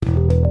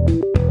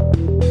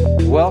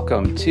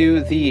Welcome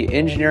to the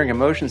Engineering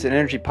Emotions and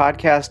Energy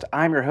Podcast.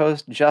 I'm your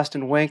host,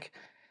 Justin Wink.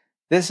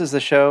 This is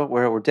the show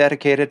where we're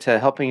dedicated to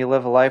helping you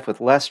live a life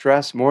with less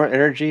stress, more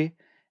energy,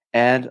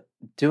 and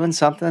doing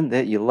something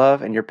that you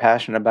love and you're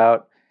passionate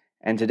about.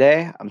 And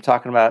today, I'm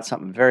talking about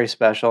something very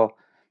special,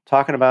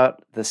 talking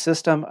about the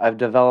system I've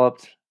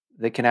developed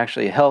that can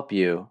actually help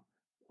you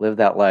live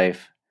that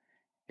life.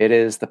 It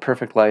is the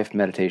Perfect Life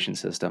Meditation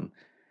System.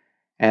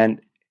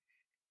 And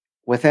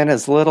within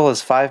as little as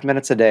 5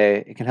 minutes a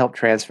day, it can help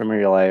transform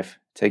your life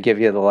to give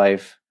you the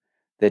life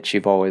that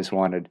you've always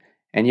wanted.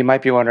 And you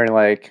might be wondering,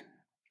 like,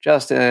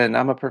 Justin,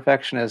 I'm a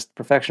perfectionist.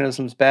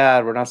 Perfectionism's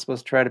bad. We're not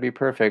supposed to try to be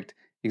perfect.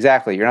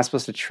 Exactly. You're not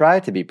supposed to try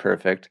to be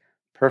perfect.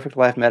 Perfect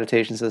Life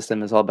Meditation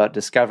System is all about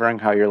discovering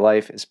how your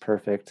life is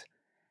perfect,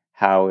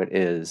 how it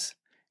is.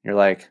 You're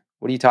like,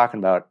 what are you talking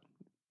about?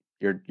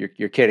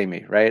 You're kidding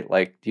me, right?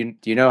 Like, do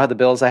you know how the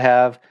bills I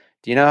have?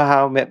 Do you know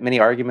how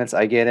many arguments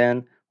I get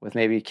in with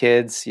maybe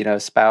kids,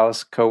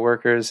 spouse,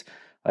 coworkers?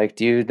 Like,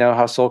 do you know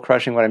how soul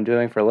crushing what I'm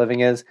doing for a living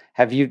is?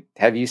 Have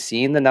you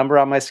seen the number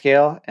on my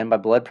scale and my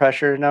blood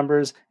pressure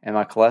numbers and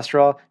my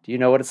cholesterol? Do you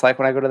know what it's like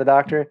when I go to the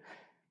doctor?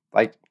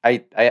 Like, I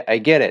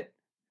get it.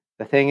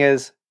 The thing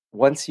is,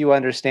 once you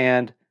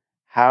understand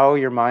how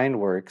your mind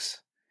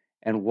works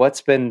and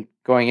what's been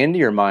going into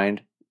your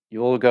mind,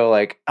 you'll go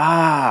like,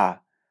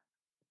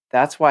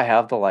 that's why I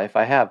have the life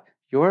I have.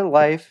 Your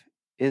life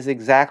is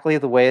exactly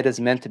the way it is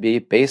meant to be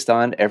based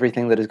on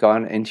everything that has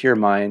gone into your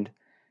mind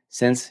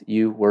since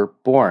you were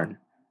born.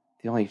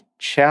 The only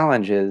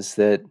challenge is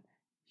that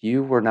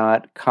you were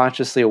not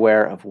consciously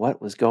aware of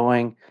what was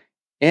going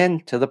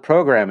into the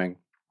programming.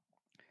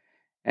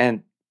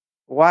 And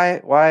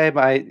why am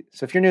I?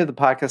 So if you're new to the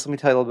podcast, let me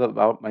tell you a little bit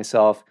about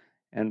myself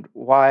and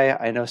why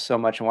I know so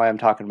much and why I'm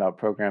talking about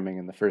programming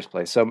in the first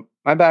place. So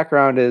my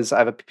background is I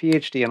have a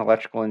PhD in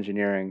electrical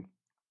engineering.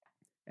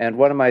 And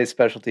one of my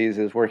specialties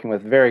is working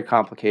with very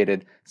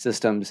complicated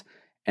systems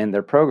and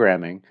their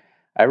programming.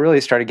 I really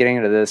started getting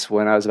into this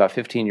when I was about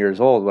 15 years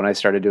old, when I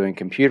started doing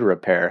computer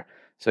repair.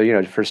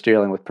 So, first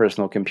dealing with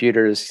personal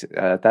computers.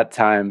 At that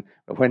time,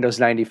 Windows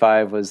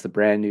 95 was the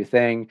brand new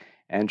thing,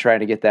 and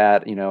trying to get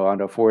that,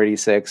 onto a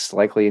 486,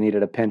 likely you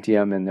needed a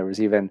Pentium, and there was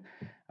even,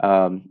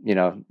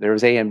 there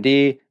was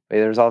AMD, but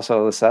there was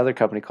also this other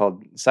company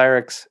called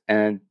Cyrix.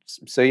 And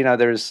so,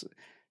 there's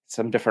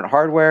some different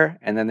hardware,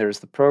 and then there's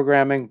the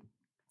programming.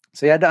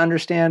 So you had to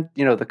understand,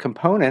 the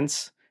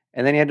components,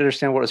 and then you had to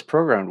understand what it was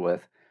programmed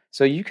with.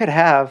 So you could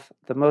have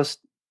the most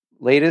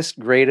latest,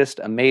 greatest,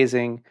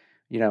 amazing,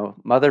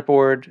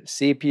 motherboard,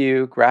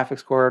 CPU,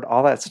 graphics card,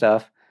 all that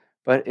stuff.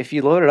 But if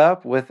you load it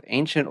up with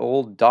ancient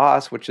old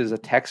DOS, which is a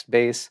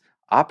text-based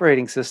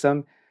operating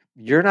system,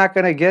 you're not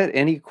going to get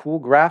any cool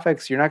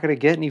graphics. You're not going to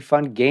get any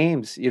fun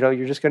games.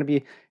 You're just going to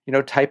be,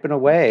 typing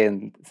away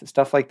and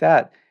stuff like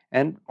that.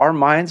 And our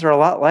minds are a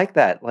lot like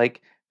that.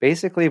 Like,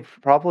 basically,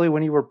 probably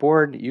when you were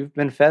born, you've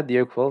been fed the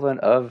equivalent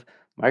of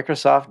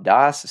Microsoft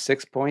DOS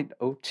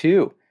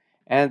 6.02.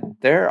 And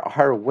there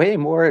are way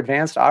more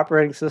advanced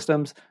operating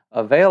systems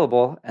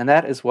available, and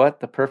that is what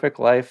the Perfect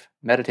Life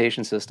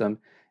Meditation System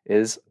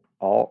is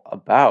all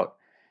about.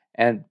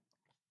 And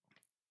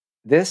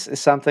this is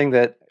something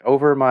that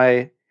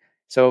I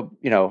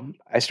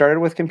started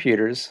with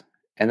computers,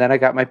 and then I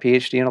got my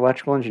PhD in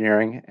electrical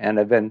engineering, and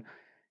I've been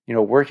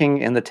working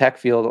in the tech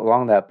field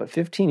along that. But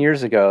 15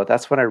 years ago,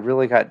 that's when I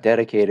really got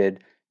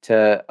dedicated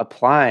to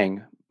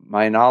applying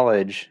my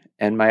knowledge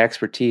and my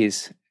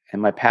expertise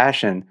and my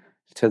passion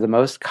to the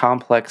most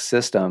complex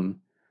system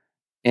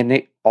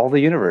in all the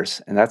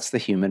universe, and that's the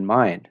human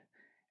mind.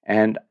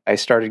 And I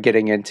started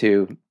getting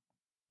into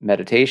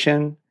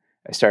meditation.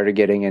 I started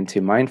getting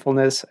into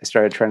mindfulness. I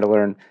started trying to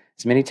learn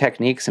as many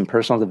techniques in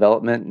personal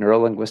development,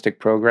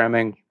 neuro-linguistic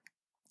programming,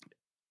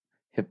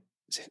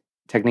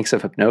 techniques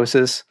of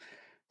hypnosis.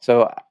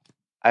 So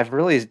I've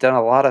really done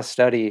a lot of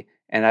study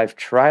and I've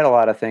tried a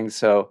lot of things.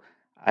 So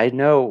I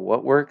know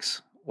what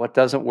works, what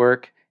doesn't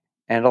work.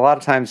 And a lot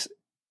of times,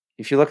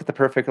 if you look at the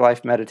Perfect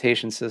Life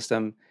Meditation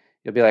System,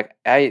 you'll be like,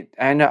 I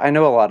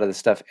know a lot of this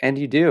stuff. And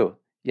you do.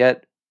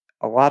 Yet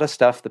a lot of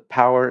stuff, the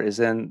power is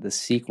in the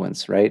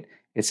sequence, right?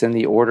 It's in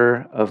the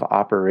order of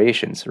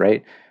operations,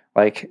 right?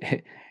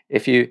 Like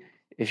if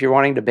you're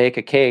wanting to bake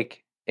a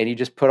cake and you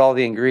just put all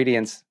the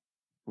ingredients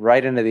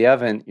right into the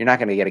oven, you're not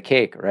going to get a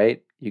cake,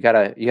 right? You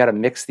gotta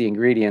mix the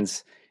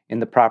ingredients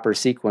in the proper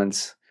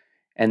sequence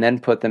and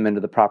then put them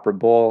into the proper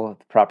bowl,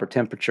 the proper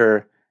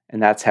temperature,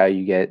 and that's how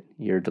you get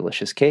your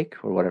delicious cake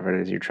or whatever it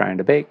is you're trying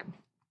to bake.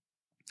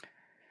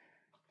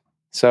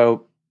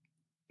 So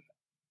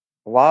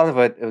a lot of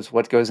it is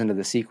what goes into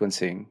the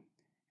sequencing.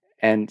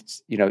 And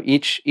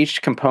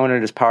each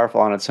component is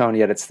powerful on its own,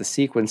 yet it's the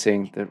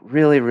sequencing that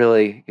really,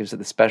 really gives it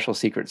the special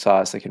secret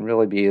sauce that can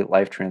really be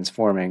life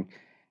transforming.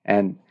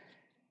 And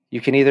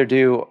you can either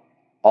do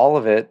all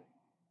of it,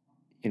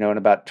 in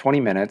about 20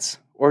 minutes,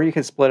 or you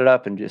can split it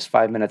up in just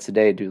 5 minutes a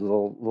day, do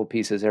little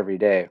pieces every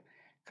day.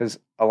 Because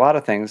a lot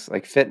of things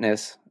like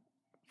fitness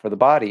for the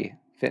body,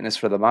 fitness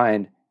for the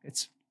mind,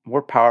 it's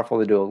more powerful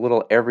to do a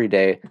little every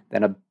day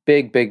than a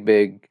big, big,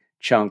 big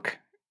chunk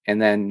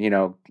and then,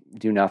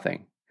 do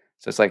nothing.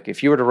 So it's like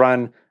if you were to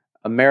run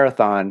a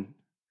marathon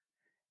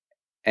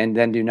and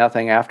then do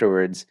nothing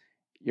afterwards,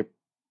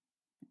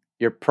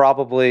 you're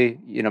probably,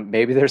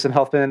 maybe there's some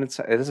health benefits.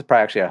 This is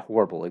probably actually a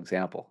horrible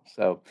example.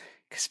 So,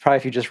 because probably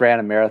if you just ran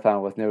a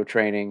marathon with no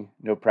training,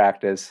 no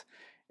practice,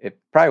 it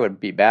probably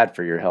would be bad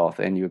for your health,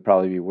 and you would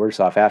probably be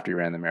worse off after you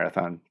ran the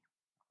marathon.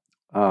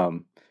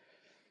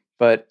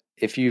 But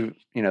if you,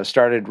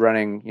 started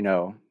running,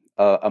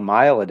 a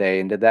mile a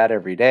day and did that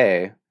every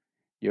day,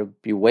 you'll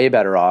be way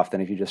better off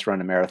than if you just run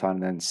a marathon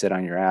and then sit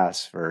on your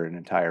ass for an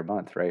entire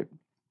month, right?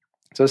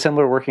 So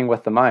similar working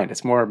with the mind.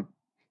 It's more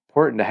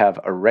important to have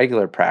a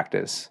regular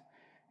practice,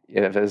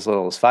 if as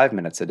little as 5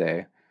 minutes a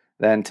day,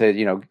 than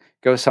to,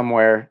 go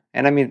somewhere.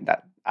 And I mean,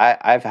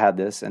 I've had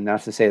this, and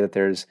not to say that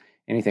there's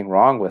anything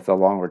wrong with a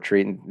long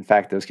retreat. In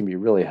fact, those can be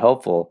really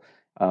helpful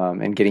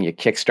in getting you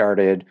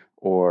kick-started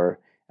or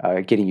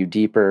getting you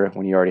deeper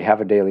when you already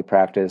have a daily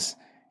practice.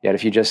 Yet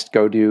if you just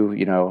go do,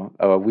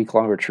 a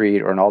week-long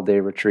retreat or an all-day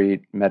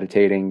retreat,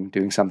 meditating,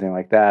 doing something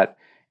like that,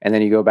 and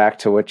then you go back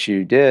to what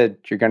you did,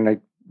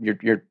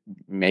 you're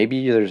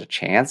maybe there's a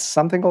chance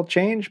something will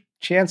change.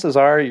 Chances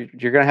are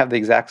you're going to have the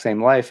exact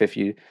same life if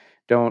you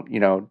don't,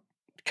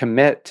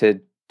 commit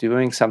to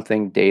doing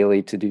something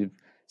daily, to do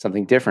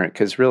something different.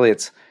 Because really,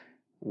 it's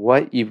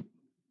what you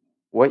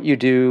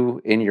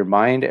do in your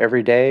mind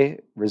every day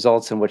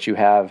results in what you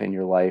have in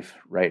your life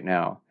right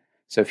now.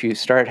 So if you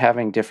start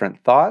having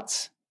different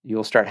thoughts,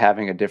 you'll start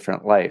having a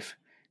different life.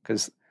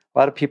 Because a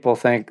lot of people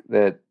think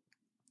that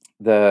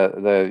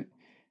the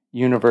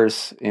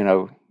universe,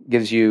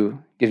 gives you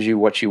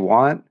what you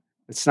want.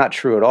 It's not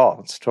true at all.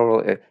 It's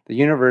the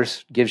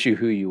universe gives you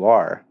who you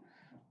are.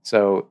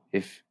 So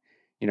if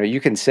you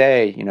can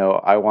say,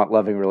 I want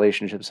loving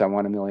relationships, I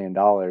want $1 million,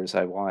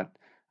 I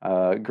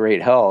want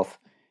great health,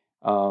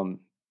 and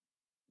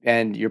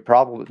you're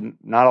probably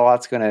not a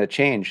lot's going to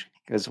change,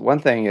 because one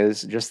thing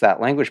is just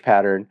that language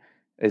pattern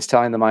is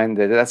telling the mind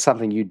that that's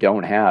something you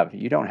don't have.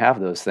 You don't have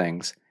those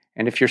things.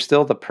 And if you're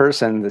still the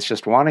person that's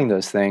just wanting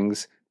those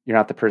things, you're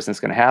not the person that's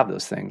going to have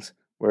those things.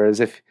 Whereas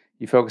if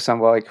you focus on,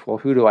 well,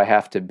 who do I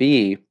have to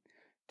be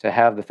to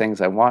have the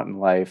things I want in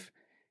life?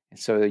 And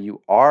so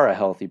you are a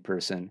healthy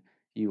person.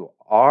 You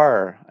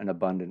are an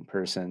abundant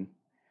person.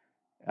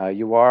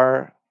 You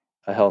are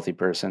a healthy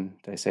person.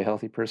 Did I say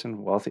healthy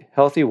person?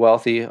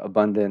 Wealthy,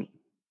 abundant,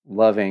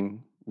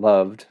 loving,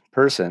 loved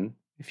person.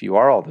 If you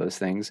are all those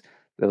things,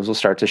 those will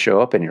start to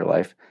show up in your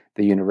life.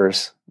 The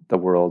universe, the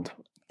world,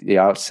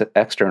 the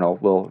external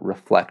will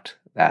reflect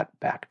that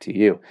back to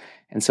you.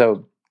 And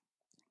so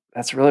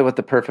that's really what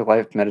the Perfect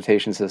Life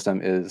meditation system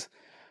is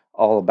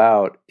all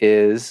about,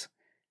 is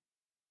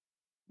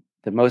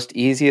the most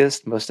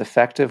easiest, most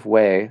effective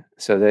way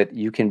so that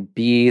you can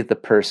be the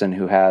person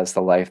who has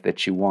the life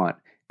that you want.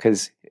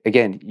 Because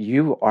again,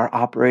 you are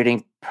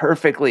operating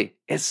perfectly.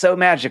 It's so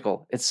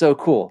magical. It's so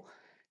cool.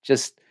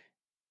 It's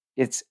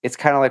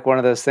kind of like one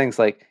of those things,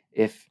 like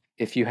if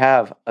you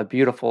have a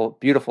beautiful,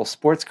 beautiful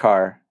sports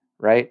car,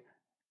 right?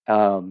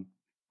 One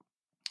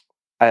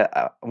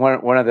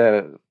of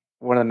the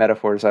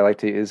metaphors I like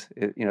to use,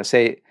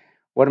 say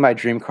one of my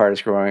dream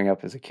cars growing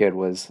up as a kid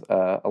was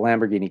a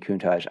Lamborghini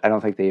Countach. I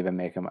don't think they even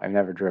make them. I've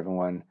never driven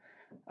one.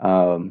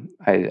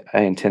 I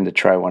intend to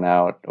try one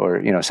out,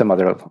 or some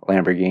other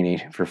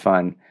Lamborghini for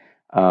fun.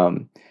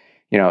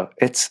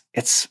 It's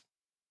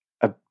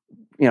a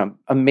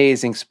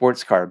amazing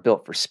sports car,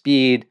 built for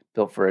speed,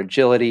 built for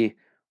agility,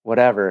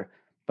 whatever.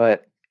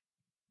 But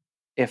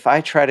if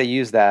I try to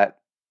use that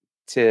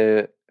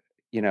to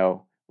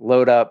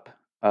load up,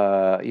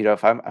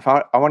 if I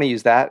want to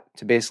use that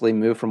to basically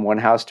move from one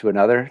house to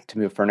another, to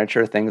move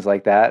furniture, things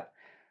like that,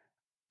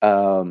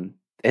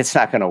 it's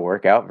not going to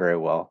work out very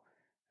well,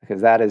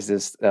 because that is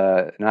just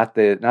not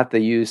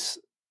the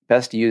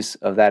best use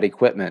of that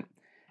equipment.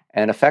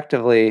 And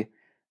effectively,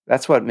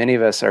 that's what many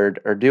of us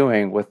are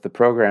doing with the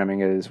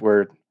programming, is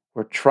we're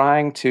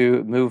trying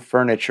to move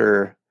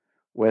furniture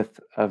with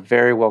a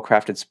very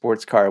well-crafted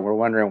sports car. We're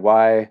wondering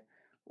why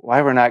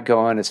we're not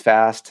going as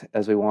fast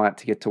as we want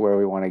to get to where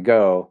we want to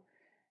go.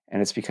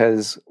 And it's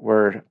because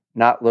we're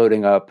not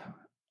loading up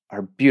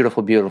our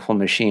beautiful, beautiful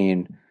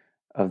machine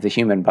of the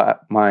human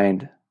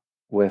mind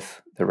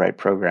with the right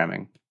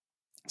programming.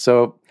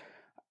 So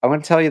I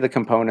want to tell you the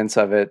components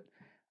of it.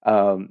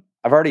 I've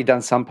already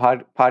done some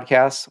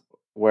podcasts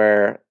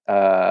where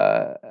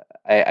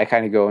I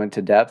kind of go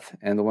into depth,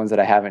 and the ones that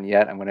I haven't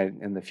yet, I'm going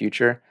to in the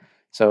future.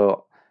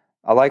 So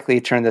I'll likely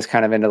turn this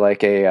kind of into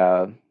like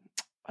a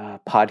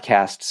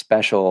podcast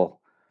special,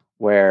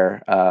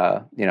 where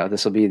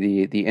this will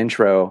be the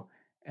intro,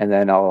 and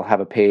then I'll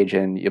have a page,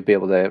 and you'll be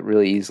able to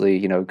really easily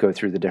go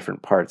through the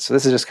different parts. So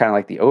this is just kind of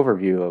like the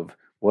overview of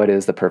what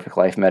is the Perfect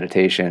Life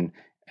meditation,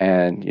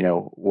 and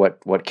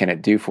what can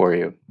it do for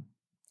you.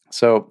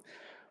 So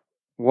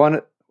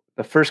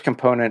the first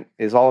component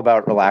is all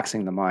about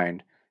relaxing the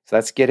mind. So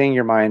that's getting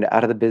your mind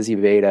out of the busy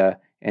beta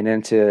and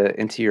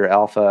into your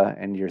alpha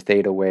and your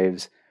theta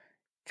waves.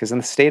 Because in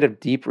the state of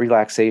deep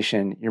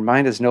relaxation, your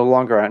mind is no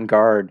longer on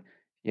guard.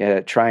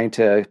 trying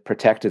to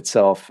protect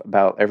itself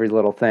about every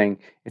little thing.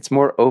 It's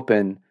more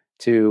open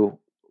to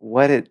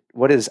what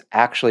is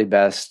actually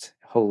best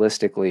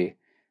holistically.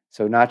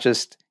 So not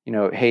just,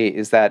 hey,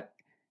 is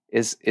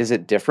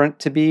it different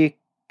to be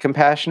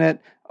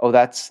compassionate? Oh,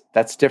 that's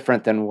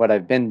different than what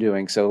I've been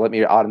doing. So let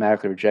me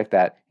automatically reject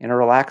that. In a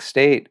relaxed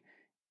state,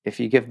 if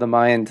you give the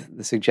mind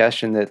the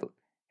suggestion that,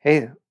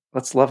 hey,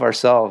 let's love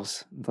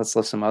ourselves, let's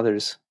love some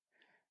others,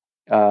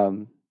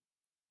 um,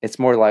 it's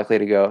more likely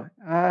to go,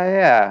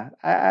 yeah,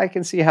 I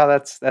can see how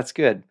that's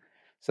good.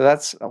 So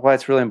that's why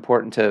it's really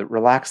important to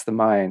relax the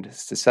mind,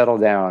 to settle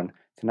down,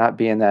 to not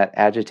be in that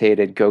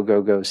agitated go,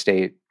 go, go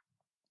state.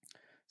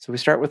 So we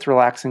start with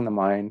relaxing the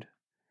mind.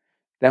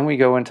 Then we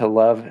go into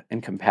love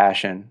and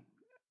compassion.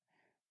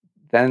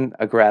 Then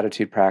a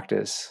gratitude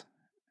practice.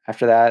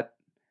 After that,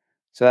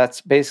 so that's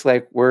basically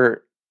like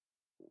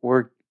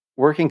we're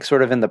working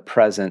sort of in the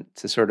present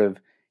to sort of,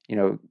 you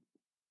know,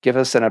 give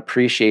us an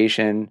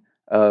appreciation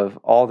of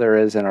all there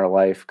is in our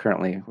life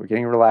currently. We're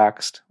getting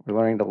relaxed, we're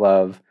learning to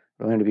love,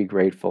 we're learning to be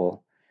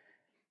grateful.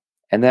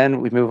 And then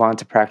we move on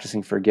to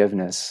practicing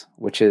forgiveness,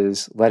 which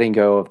is letting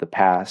go of the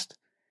past.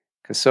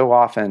 Because so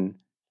often,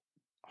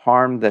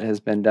 harm that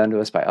has been done to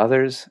us by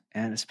others,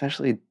 and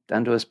especially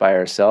done to us by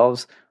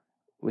ourselves,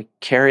 we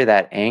carry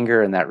that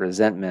anger and that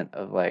resentment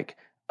of like,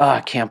 oh,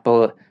 I can't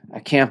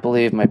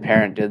believe my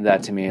parent did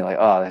that to me. Like,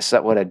 oh,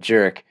 what a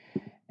jerk.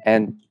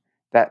 And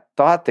that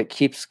thought that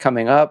keeps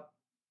coming up,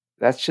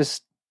 that's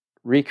just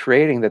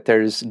recreating that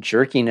there's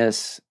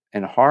jerkiness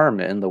and harm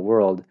in the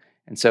world.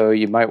 And so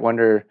you might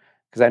wonder,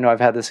 because I know I've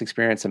had this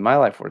experience in my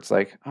life where it's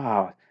like,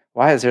 oh,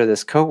 why is there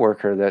this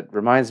coworker that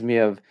reminds me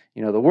of,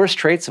 the worst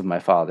traits of my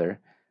father?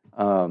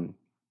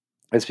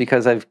 It's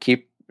because I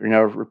keep,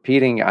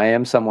 repeating, I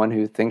am someone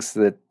who thinks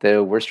that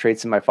the worst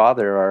traits of my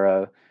father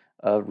are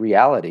a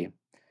reality.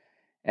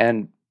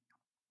 And,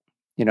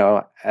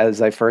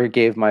 as I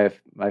forgave my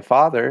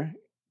father,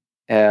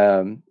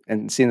 and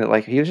seeing that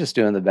like he was just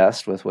doing the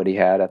best with what he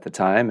had at the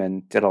time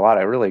and did a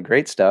lot of really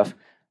great stuff.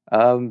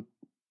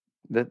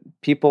 The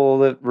people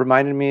that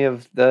reminded me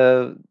of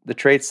the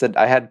traits that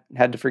I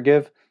had to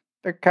forgive,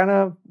 they're kind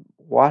of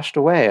washed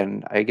away,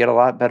 and I get a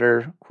lot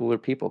better, cooler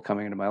people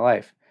coming into my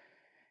life.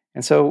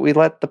 And so we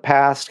let the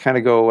past kind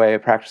of go away,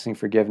 practicing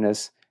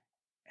forgiveness,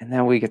 and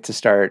then we get to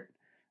start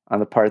on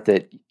the part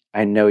that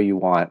I know you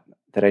want,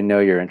 that I know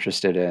you're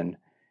interested in,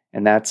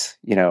 and that's,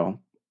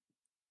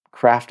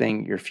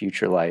 crafting your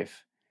future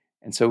life.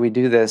 And so we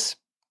do this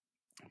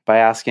by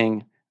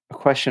asking a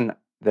question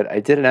that I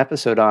did an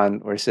episode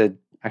on, where I said,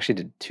 actually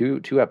did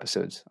two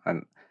episodes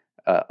on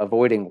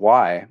avoiding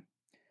why.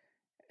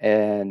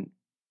 And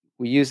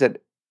we use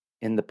it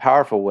in the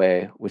powerful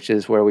way, which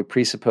is where we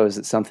presuppose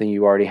that something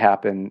you already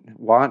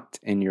want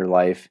in your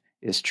life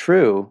is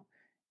true.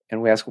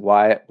 And we ask,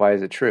 why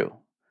is it true?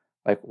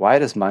 Like, why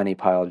does money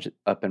pile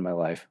up in my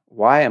life?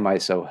 Why am I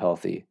so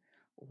healthy?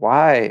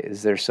 Why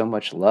is there so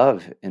much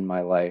love in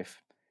my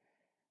life?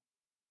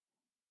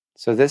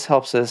 So this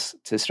helps us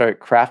to start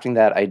crafting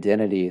that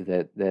identity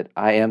that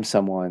I am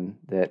someone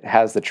that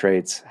has the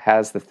traits,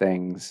 has the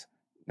things,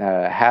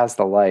 has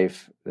the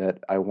life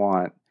that I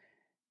want.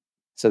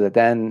 So that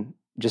then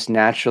just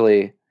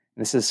naturally,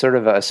 this is sort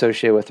of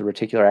associated with the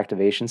reticular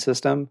activation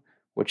system,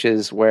 which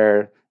is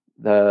where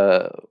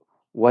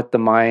what the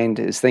mind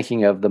is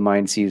thinking of, the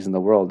mind sees in the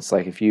world. It's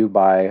like if you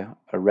buy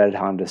a red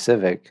Honda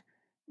Civic,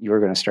 you're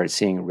going to start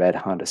seeing red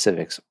Honda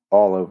Civics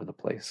all over the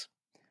place.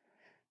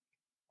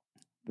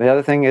 The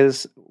other thing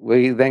is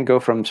we then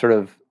go from sort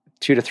of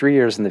 2 to 3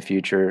 years in the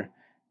future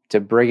to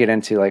bring it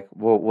into like,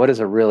 well, what does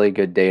a really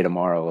good day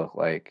tomorrow look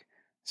like?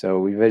 So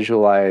we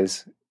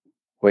visualize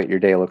what your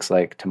day looks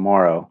like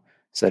tomorrow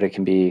so that it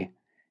can be,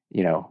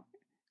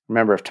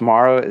 remember, if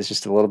tomorrow is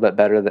just a little bit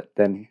better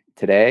than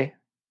today,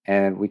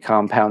 and we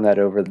compound that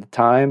over the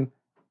time,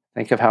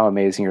 think of how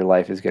amazing your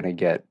life is going to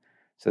get.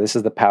 So this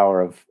is the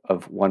power of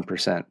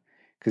 1%.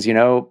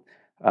 Because,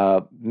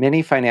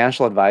 many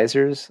financial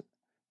advisors,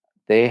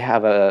 they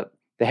have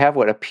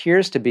what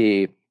appears to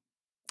be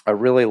a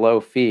really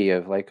low fee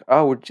of like,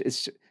 oh,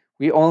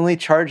 we only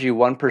charge you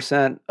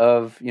 1%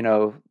 of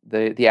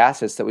the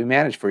assets that we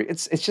manage for you.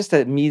 It's just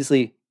a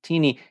measly,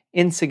 teeny,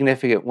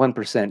 insignificant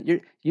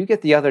 1%. You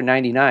get the other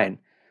 99.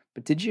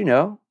 But did you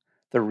know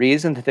the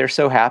reason that they're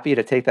so happy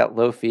to take that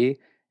low fee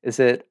is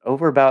that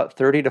over about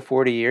 30 to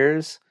 40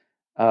 years,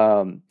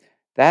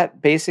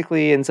 that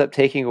basically ends up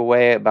taking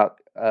away about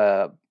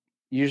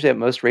usually at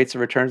most rates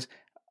of returns,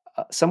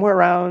 somewhere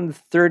around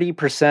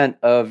 30%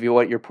 of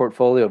what your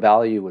portfolio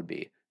value would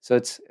be.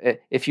 So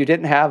if you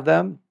didn't have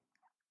them,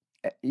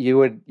 you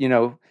would,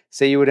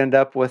 say you would end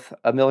up with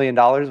 $1 million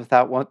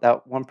without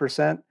that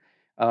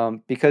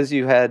 1%. Because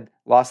you had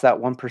lost that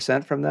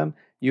 1% from them,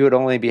 you would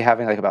only be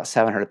having like about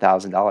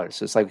 $700,000.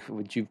 So it's like,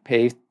 would you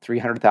pay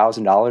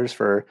 $300,000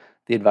 for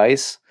the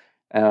advice?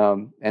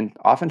 And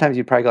oftentimes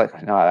you'd probably go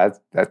like, no,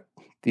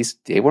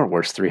 they weren't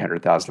worth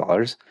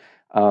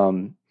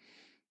 $300,000.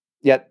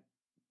 Yet,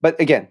 but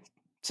again,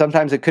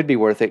 sometimes it could be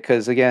worth it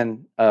because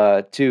again,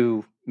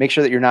 to make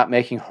sure that you're not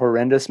making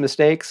horrendous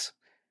mistakes,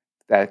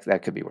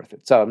 that could be worth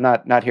it. So I'm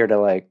not here to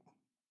like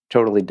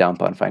totally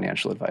dump on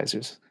financial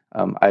advisors.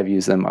 I've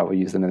used them. I will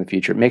use them in the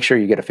future. Make sure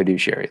you get a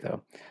fiduciary,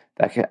 though.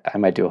 I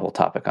might do a whole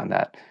topic on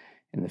that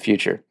in the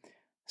future.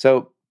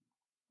 So,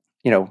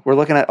 we're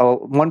looking at a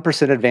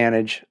 1%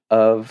 advantage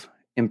of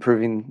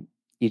improving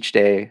each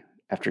day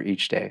after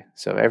each day.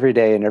 So every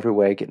day in every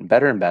way, getting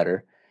better and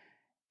better.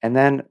 And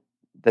then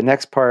the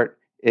next part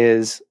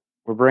is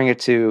we're bringing it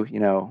to,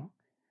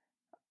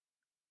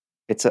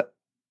 it's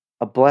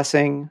a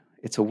blessing,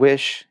 it's a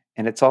wish,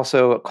 and it's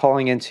also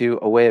calling into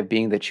a way of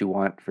being that you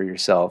want for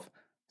yourself.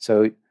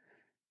 So,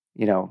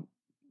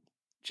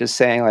 just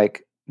saying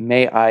like,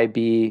 may I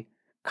be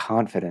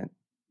confident,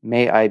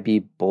 may I be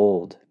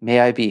bold, may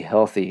I be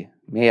healthy,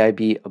 may I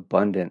be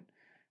abundant.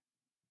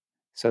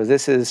 So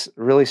this is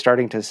really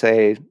starting to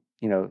say,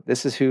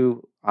 this is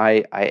who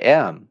I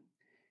am,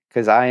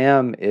 because I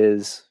am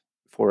is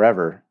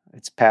forever.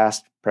 It's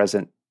past,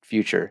 present,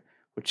 future,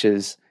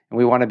 and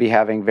we want to be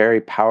having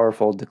very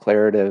powerful,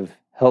 declarative,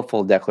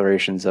 helpful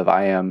declarations of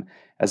I am,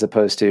 as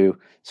opposed to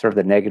sort of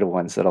the negative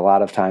ones that a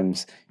lot of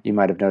times you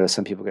might have noticed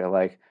some people get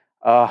like,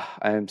 oh,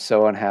 I'm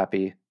so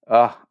unhappy.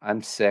 Oh,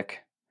 I'm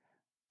sick.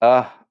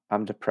 Oh,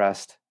 I'm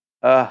depressed.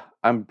 Oh,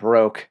 I'm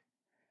broke.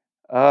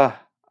 Oh,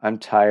 I'm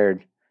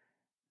tired.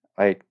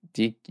 Like,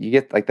 do you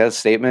get like those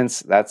statements?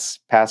 That's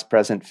past,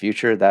 present,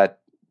 future. That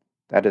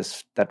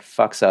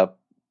fucks up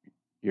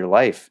your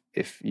life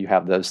if you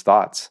have those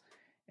thoughts.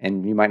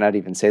 And you might not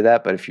even say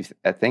that, but if you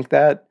think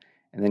that,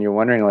 and then you're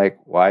wondering like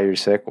why you're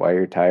sick, why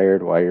you're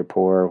tired, why you're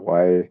poor,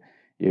 why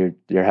you're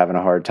having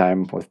a hard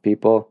time with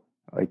people,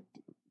 like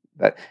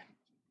that,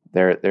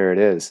 there it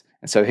is.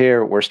 And so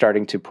here we're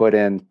starting to put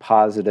in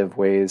positive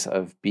ways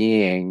of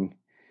being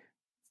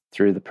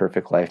through the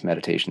Perfect Life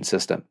meditation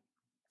system.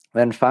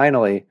 Then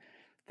finally,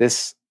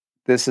 this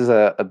is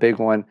a big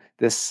one.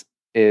 This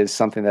is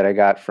something that I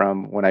got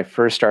from when I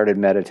first started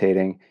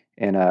meditating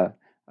in a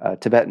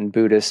Tibetan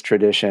Buddhist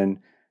tradition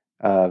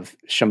of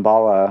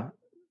Shambhala.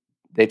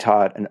 They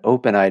taught an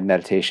open-eyed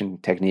meditation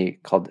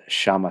technique called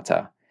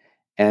shamatha.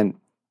 And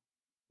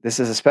this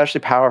is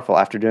especially powerful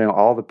after doing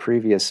all the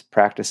previous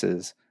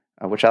practices,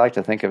 which I like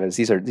to think of as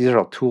these are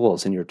all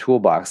tools in your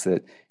toolbox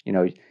that,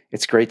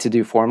 it's great to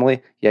do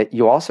formally, yet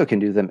you also can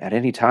do them at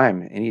any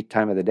time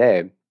of the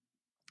day.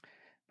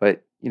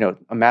 But,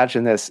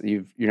 imagine this,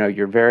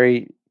 you're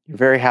very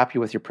happy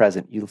with your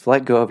present. You've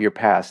let go of your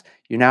past.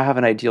 You now have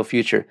an ideal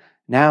future.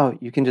 Now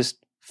you can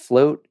just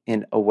float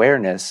in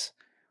awareness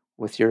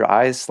with your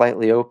eyes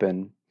slightly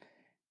open.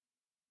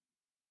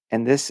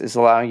 And this is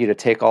allowing you to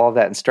take all of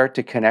that and start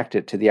to connect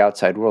it to the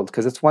outside world.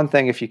 Because it's one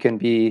thing if you can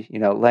be,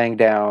 laying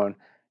down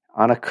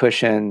on a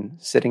cushion,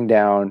 sitting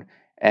down,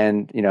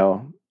 and,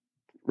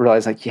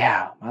 realize like,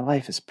 yeah, my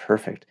life is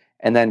perfect.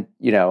 And then,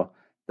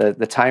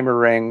 the timer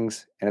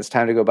rings and it's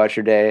time to go about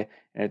your day.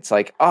 And it's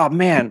like, oh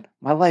man,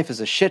 my life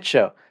is a shit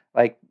show.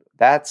 Like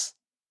that's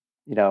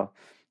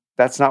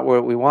not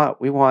what we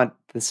want. We want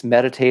this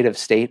meditative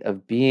state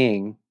of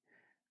being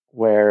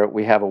where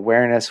we have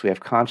awareness, we have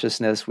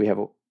consciousness, we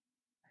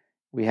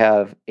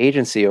have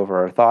agency over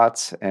our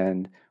thoughts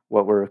and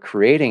what we're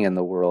creating in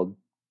the world.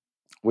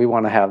 We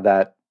want to have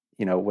that,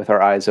 with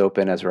our eyes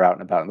open as we're out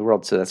and about in the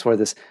world. So that's where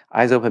this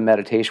eyes open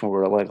meditation,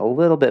 where we're like a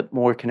little bit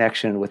more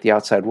connection with the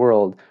outside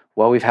world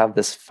while we've had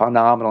this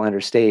phenomenal inner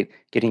state,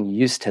 getting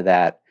used to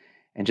that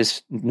and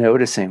just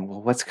noticing,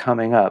 well, what's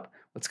coming up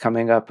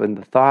in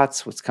the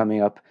thoughts, what's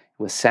coming up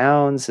with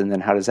sounds, and then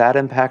how does that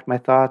impact my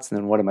thoughts? And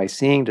then what am I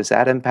seeing? Does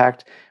that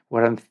impact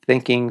what I'm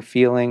thinking,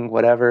 feeling,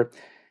 whatever?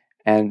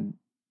 And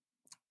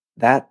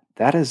that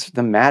is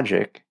the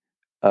magic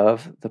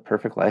of the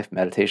Perfect Life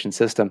meditation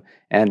system.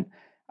 And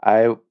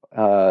I,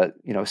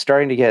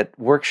 starting to get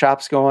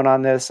workshops going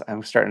on this.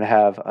 I'm starting to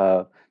have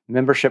a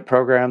membership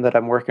program that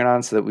I'm working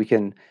on so that we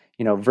can,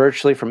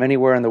 virtually from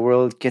anywhere in the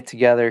world, get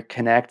together,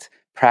 connect,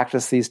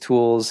 practice these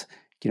tools,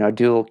 do a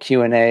little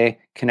Q&A,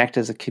 connect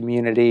as a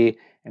community,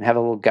 and have a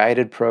little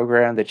guided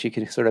program that you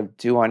can sort of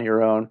do on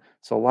your own.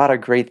 So a lot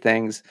of great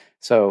things.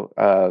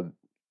 So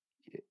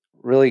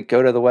really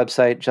go to the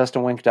website,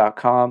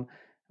 justinwink.com,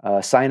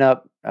 sign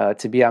up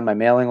to be on my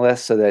mailing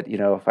list so that,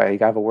 if I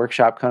have a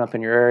workshop coming up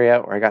in your area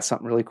or I got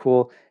something really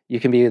cool,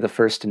 you can be the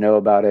first to know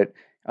about it.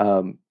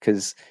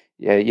 Because,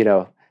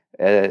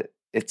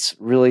 it's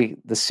really,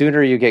 the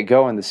sooner you get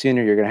going, the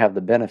sooner you're going to have the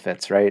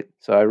benefits, right?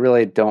 So I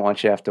really don't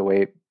want you to have to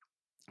wait.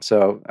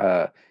 So,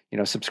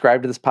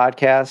 subscribe to this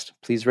podcast.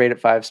 Please rate it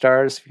 5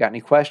 stars. If you got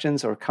any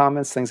questions or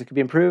comments, things that could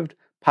be improved,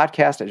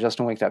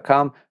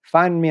 podcast@justinwink.com.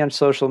 Find me on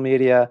social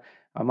media.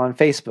 I'm on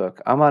Facebook.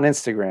 I'm on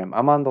Instagram.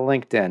 I'm on the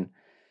LinkedIn.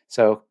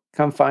 So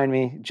come find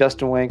me,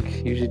 Justin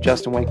Wink, usually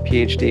Justin Wink,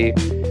 PhD.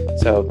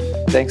 So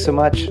thanks so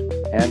much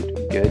and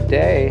good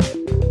day.